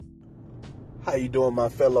How you doing, my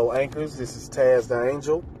fellow anchors? This is Taz the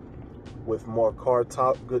Angel with more car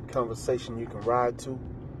talk, good conversation you can ride to.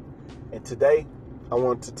 And today I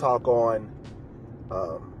want to talk on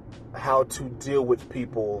how to deal with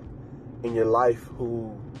people in your life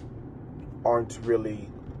who aren't really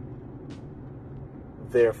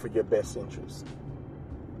there for your best interest.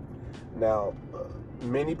 Now,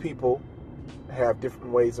 many people have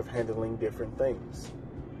different ways of handling different things.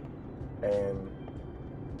 And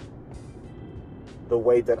the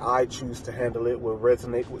way that I choose to handle it will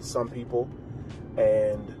resonate with some people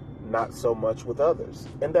and not so much with others.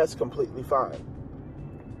 And that's completely fine.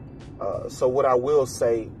 So what I will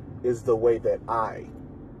say is the way that I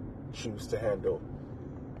choose to handle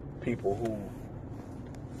people who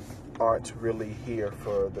aren't really here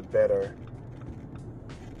for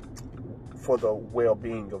the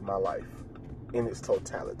well-being of my life in its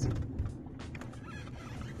totality.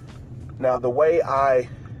 Now, the way I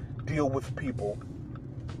deal with people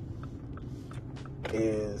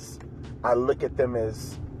is I look at them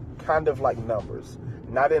as kind of like numbers,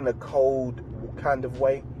 not in a cold kind of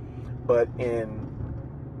way, but in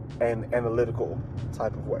an analytical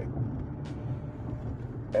type of way.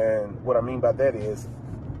 And what I mean by that is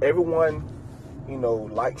everyone,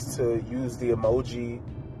 likes to use the emoji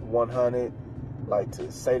 100, like to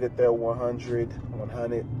say that they're 100,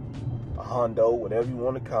 a hundo, whatever you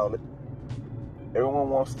want to call it. Everyone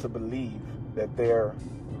wants to believe that they're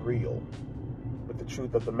real. But the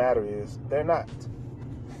truth of the matter is, they're not.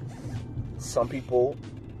 Some people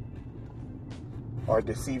are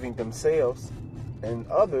deceiving themselves, and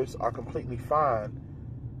others are completely fine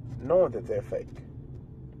knowing that they're fake.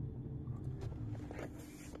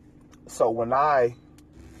 So when I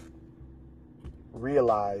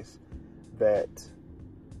realize that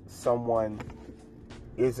someone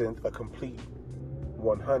isn't a complete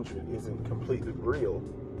 100, isn't completely real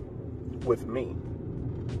with me,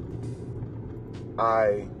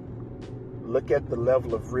 I look at the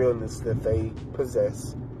level of realness that they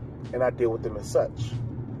possess and I deal with them as such.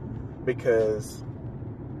 Because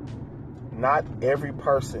not every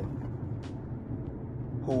person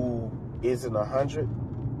who isn't 100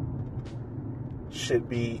 should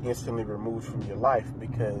be instantly removed from your life,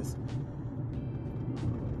 because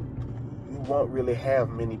you won't really have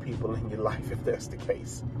many people in your life if that's the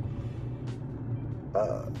case.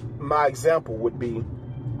 My example would be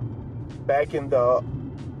back in the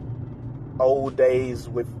old days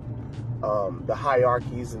with the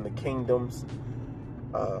hierarchies and the kingdoms,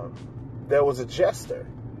 there was a jester,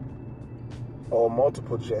 or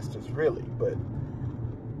multiple jesters really, but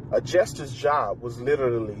a jester's job was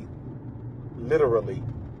literally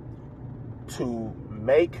to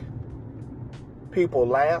make people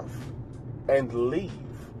laugh and leave.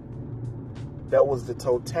 That was the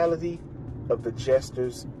totality of the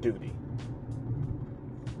jester's duty.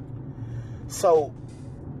 So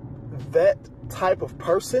that type of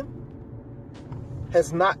person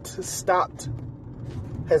has not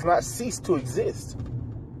ceased to exist.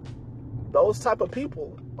 Those type of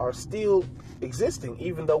people are still existing,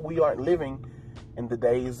 even though we aren't living in the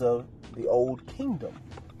days of the old kingdom.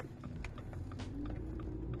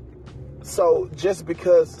 So just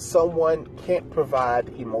because someone can't provide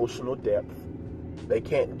emotional depth, they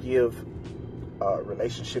can't give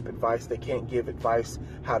relationship advice, they can't give advice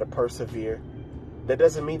how to persevere, that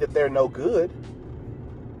doesn't mean that they're no good,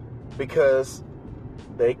 because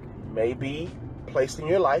they may be placed in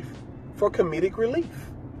your life for comedic relief.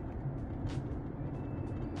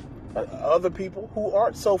 Other people who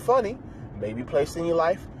aren't so funny may be placed in your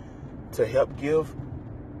life to help give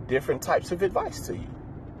different types of advice to you.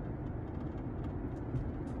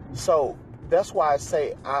 So that's why I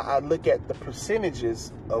say I look at the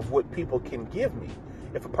percentages of what people can give me.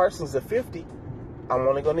 If a person's a 50, I'm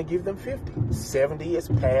only going to give them 50. 70 is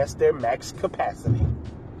past their max capacity.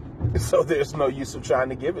 So there's no use of trying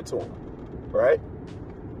to give it to them, right?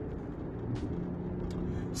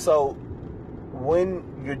 So when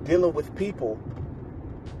you're dealing with people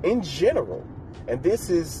in general, and this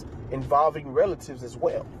is involving relatives as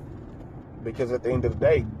well, because at the end of the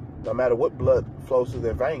day, no matter what blood flows through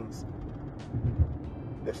their veins,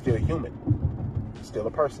 they're still human, still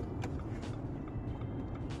a person.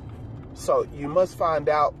 So you must find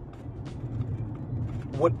out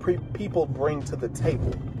what people bring to the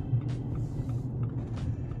table.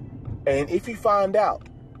 And if you find out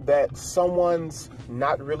that someone's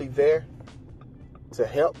not really there to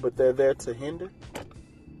help, but they're there to hinder,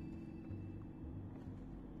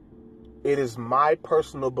 it is my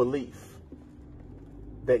personal belief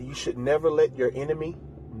that you should never let your enemy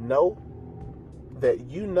know that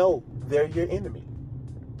you know they're your enemy.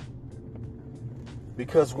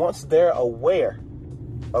 Because once they're aware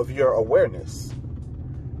of your awareness,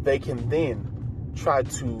 they can then try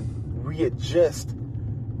to readjust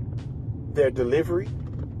their delivery.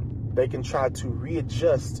 They can try to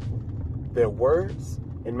readjust their words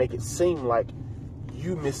and make it seem like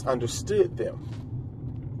you misunderstood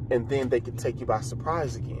them. And then they can take you by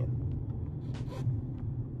surprise again.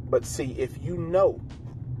 But see, if you know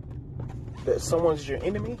that someone's your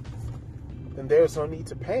enemy, then there's no need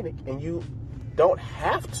to panic, and you don't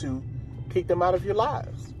have to kick them out of your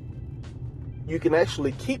lives. You can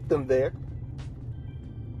actually keep them there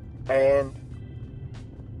and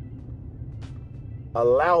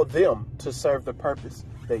allow them to serve the purpose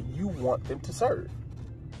that you want them to serve.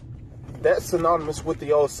 That's synonymous with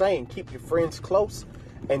the old saying, keep your friends close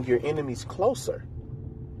and your enemies closer.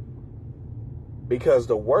 Because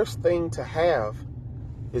the worst thing to have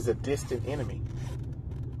is a distant enemy.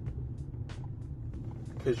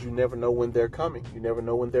 Because you never know when they're coming. You never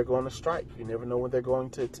know when they're going to strike. You never know when they're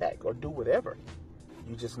going to attack or do whatever.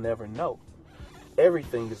 You just never know.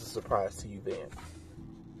 Everything is a surprise to you then.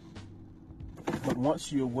 But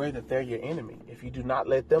once you're aware that they're your enemy, if you do not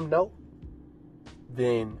let them know,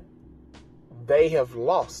 then they have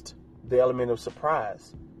lost the element of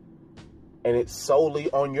surprise. And it's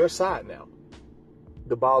solely on your side now.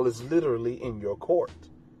 The ball is literally in your court.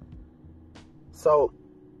 So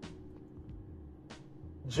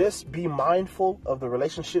just be mindful of the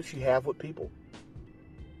relationships you have with people.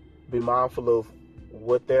 Be mindful of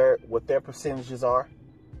what their percentages are,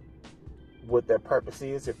 what their purpose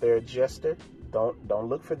is. If they're a jester, don't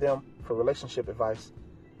look for them for relationship advice,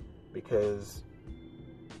 because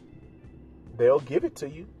they'll give it to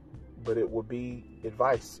you, but it will be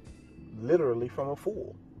advice literally from a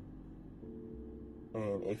fool.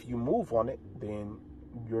 And if you move on it, then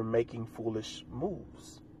you're making foolish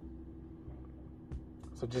moves.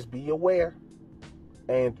 So just be aware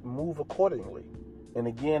and move accordingly. And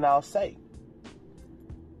again, I'll say,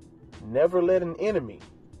 never let an enemy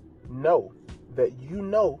know that you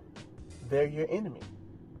know they're your enemy.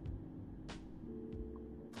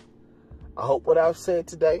 I hope what I've said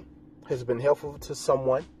today has been helpful to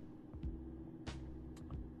someone.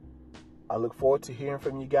 I look forward to hearing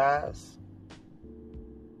from you guys.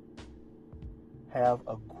 Have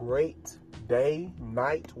a great day,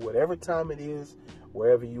 night, whatever time it is,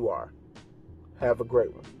 wherever you are. Have a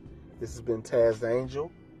great one. This has been Taz the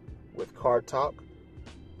Angel with Card Talk.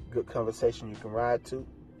 Good conversation you can ride to.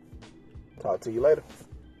 Talk to you later.